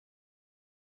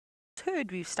last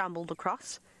herd we've stumbled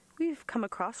across, we've come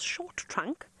across Short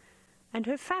Trunk and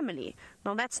her family.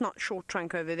 Now that's not Short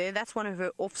Trunk over there, that's one of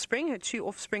her offspring. Her 2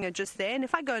 offspring are just there, and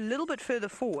if I go a little bit further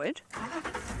forward,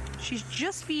 she's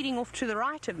just feeding off to the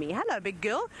right of me. Hello, big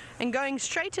girl. And going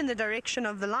straight in the direction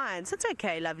of the lions. It's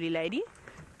okay, lovely lady.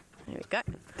 There we go.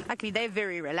 Luckily, they're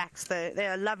very relaxed.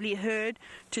 They're a lovely herd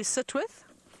to sit with.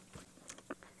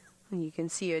 And you can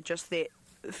see her just there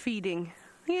feeding.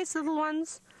 Yes, little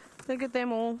ones. Look at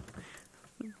them all.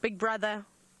 Big brother,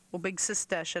 or big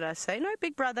sister, should I say. No,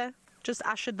 big brother. Just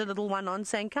ushered the little one on,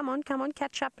 saying, come on,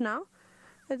 catch up now.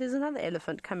 Oh, there's another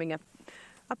elephant coming up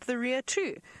the rear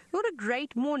too. What a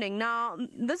great morning. Now,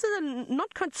 this is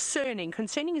not concerning.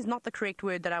 Concerning is not the correct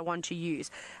word that I want to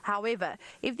use. However,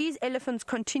 if these elephants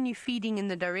continue feeding in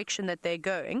the direction that they're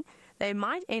going, they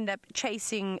might end up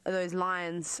chasing those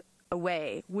lions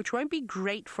away, which won't be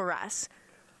great for us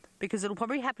because it'll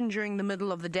probably happen during the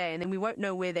middle of the day and then we won't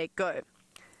know where they go.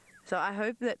 So I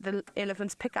hope that the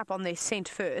elephants pick up on their scent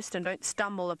first and don't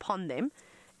stumble upon them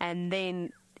and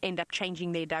then end up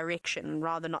changing their direction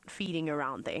rather not feeding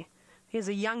around there. Here's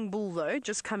a young bull though,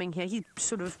 just coming here. He's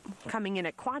sort of coming in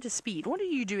at quite a speed. What are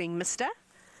you doing, mister?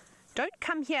 Don't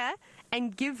come here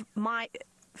and give my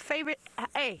favorite...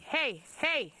 Hey!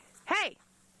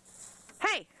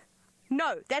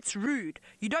 No, that's rude.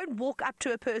 You don't walk up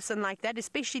to a person like that,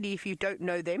 especially if you don't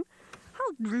know them. How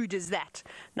rude is that?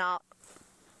 Now,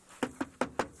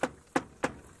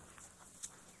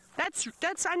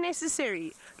 that's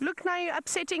unnecessary. Look, now you're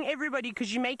upsetting everybody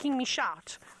because you're making me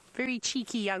shout. Very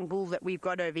cheeky young bull that we've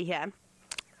got over here.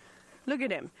 Look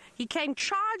at him. He came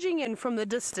charging in from the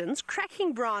distance,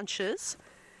 cracking branches.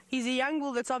 He's a young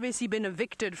bull that's obviously been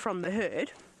evicted from the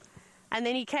herd. And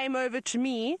then he came over to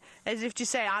me as if to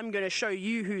say, I'm going to show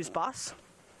you who's boss.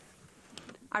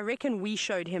 I reckon we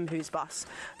showed him who's boss.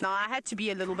 Now, I had to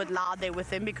be a little bit loud there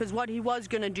with him because what he was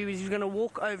going to do is he was going to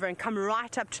walk over and come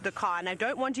right up to the car, and I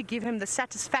don't want to give him the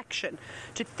satisfaction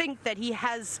to think that he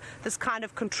has this kind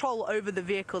of control over the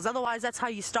vehicles. Otherwise, that's how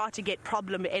you start to get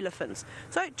problem elephants.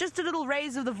 So just a little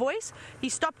raise of the voice. He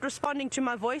stopped responding to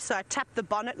my voice, so I tapped the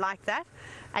bonnet like that,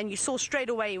 and you saw straight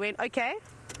away he went, okay,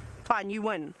 fine, you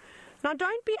win. Now,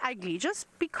 don't be ugly. Just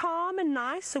be calm and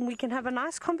nice, and we can have a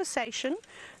nice conversation,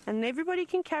 and everybody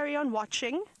can carry on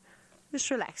watching. Just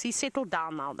relax. He's settled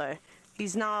down now, though.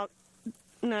 He's now...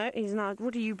 No, he's not.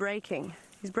 What are you breaking?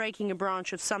 He's breaking a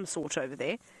branch of some sort over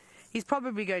there. He's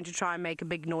probably going to try and make a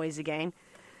big noise again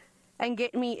and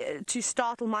get me to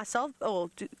startle myself.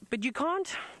 But you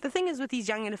can't... The thing is with these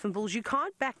young elephant bulls, you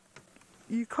can't back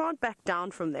down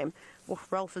from them. Oh,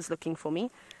 Ralph is looking for me.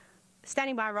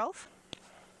 Standing by, Ralph.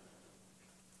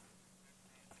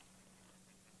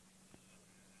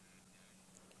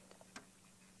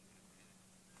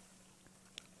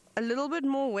 A little bit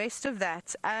more west of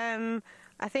that. I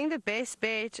think the best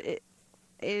bet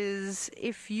is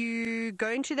if you go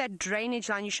into that drainage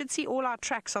line. You should see all our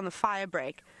tracks on the fire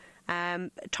break.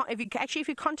 If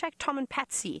you contact Tom and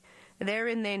Patsy, they're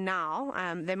in there now.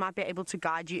 They might be able to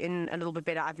guide you in a little bit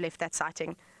better. I've left that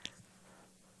sighting.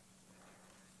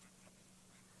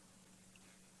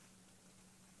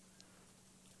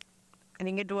 I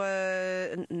think it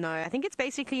was... No, I think it's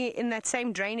basically in that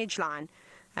same drainage line.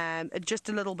 Just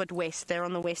a little bit west. They're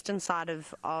on the western side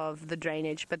of the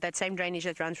drainage, but that same drainage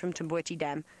that runs from Timbwiti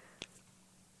Dam.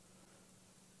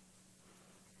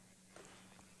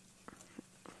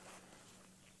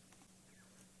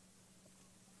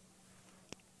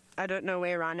 I don't know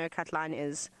where Rhino Cut Line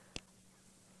is.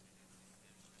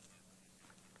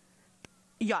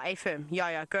 Yeah, A-firm.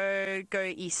 Yeah, go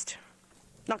east.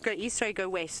 Not go east, sorry, go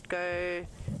west. Go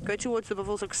towards the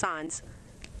Buffelshoek signs.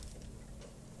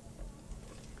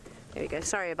 There we go.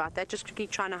 Sorry about that. Just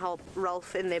keep trying to help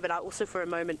Ralph in there, but I also for a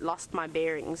moment lost my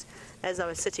bearings as I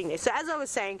was sitting there. So as I was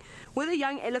saying, with a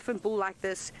young elephant bull like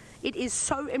this, it is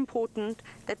so important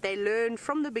that they learn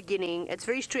from the beginning. It's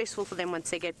very stressful for them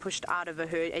once they get pushed out of a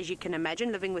herd, as you can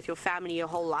imagine, living with your family your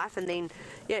whole life and then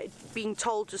being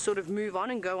told to sort of move on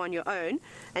and go on your own.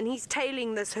 And he's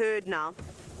tailing this herd now.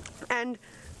 And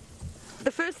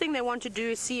the first thing they want to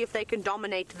do is see if they can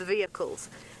dominate the vehicles.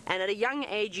 And at a young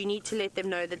age, you need to let them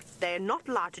know that they're not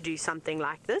allowed to do something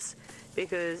like this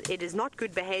because it is not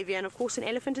good behavior. And of course, an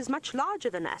elephant is much larger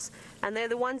than us. And they're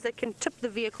the ones that can tip the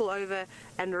vehicle over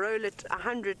and roll it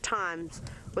 100 times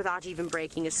without even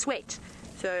breaking a sweat.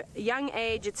 So young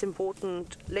age, it's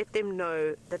important. Let them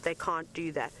know that they can't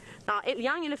do that. Now,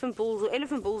 young elephant bulls, or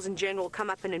elephant bulls in general, come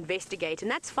up and investigate,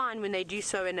 and that's fine when they do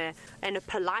so in a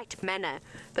polite manner.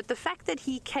 But the fact that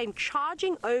he came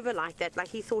charging over like that, like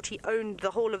he thought he owned the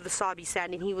whole of the Sabi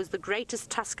Sand and he was the greatest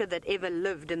tusker that ever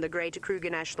lived in the Greater Kruger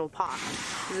National Park,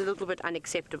 is a little bit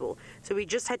unacceptable. So we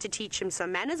just had to teach him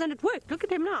some manners, and it worked. Look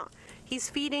at him now. He's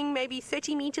feeding maybe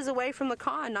 30 meters away from the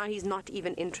car, and now he's not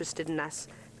even interested in us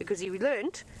because he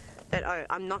learned that, oh,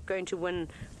 I'm not going to win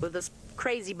with this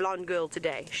crazy blonde girl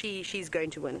today. She's going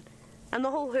to win. And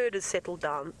the whole herd has settled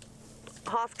down.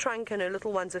 Half Trunk and her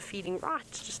little ones are feeding right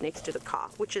just next to the car,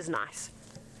 which is nice.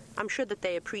 I'm sure that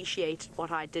they appreciate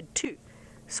what I did too,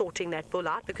 sorting that bull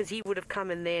out, because he would have come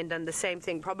in there and done the same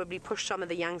thing, probably pushed some of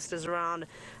the youngsters around,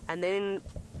 and then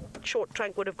Short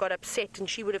Trunk would have got upset and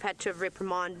she would have had to have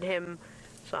reprimanded him.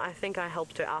 So I think I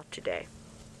helped her out today.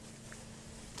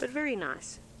 But very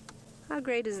nice. How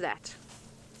great is that?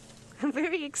 A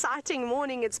very exciting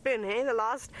morning it's been, hey? The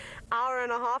last hour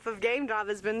and a half of game drive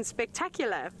has been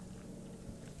spectacular.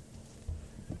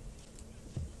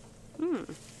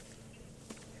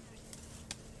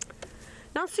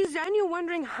 Now, Suzanne, you're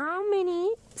wondering how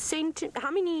many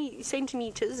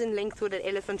centimeters in length would an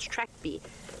elephant's track be?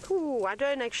 Ooh, I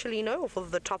don't actually know off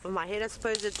of the top of my head. I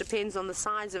suppose it depends on the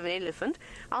size of an elephant.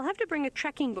 I'll have to bring a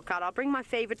tracking book out. I'll bring my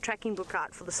favorite tracking book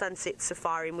out for the Sunset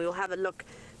Safari and we'll have a look.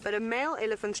 But a male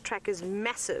elephant's track is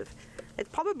massive. It's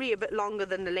probably a bit longer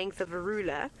than the length of a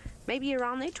ruler. Maybe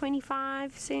around there,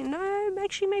 25 cent. No,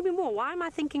 actually maybe more. Why am I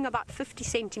thinking about 50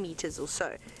 centimeters or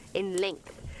so in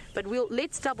length? But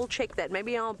let's double check that.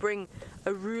 Maybe I'll bring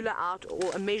a ruler out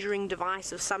or a measuring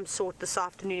device of some sort this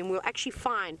afternoon, and we'll actually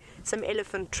find some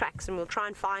elephant tracks, and we'll try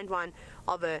and find one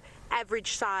of a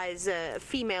average size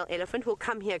female elephant. We'll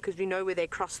come here because we know where they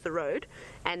cross the road,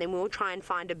 and then we'll try and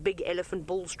find a big elephant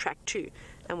bull's track too,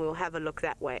 and we'll have a look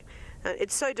that way.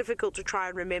 It's so difficult to try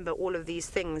and remember all of these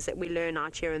things that we learn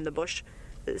out here in the bush.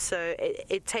 So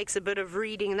it takes a bit of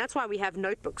reading, and that's why we have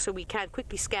notebooks, so we can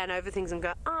quickly scan over things and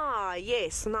go, ah,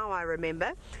 yes, now I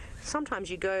remember.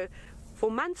 Sometimes you go for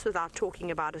months without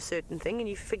talking about a certain thing and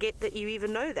you forget that you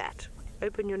even know that.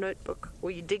 Open your notebook,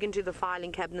 or you dig into the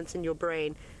filing cabinets in your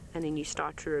brain and then you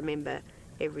start to remember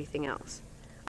everything else.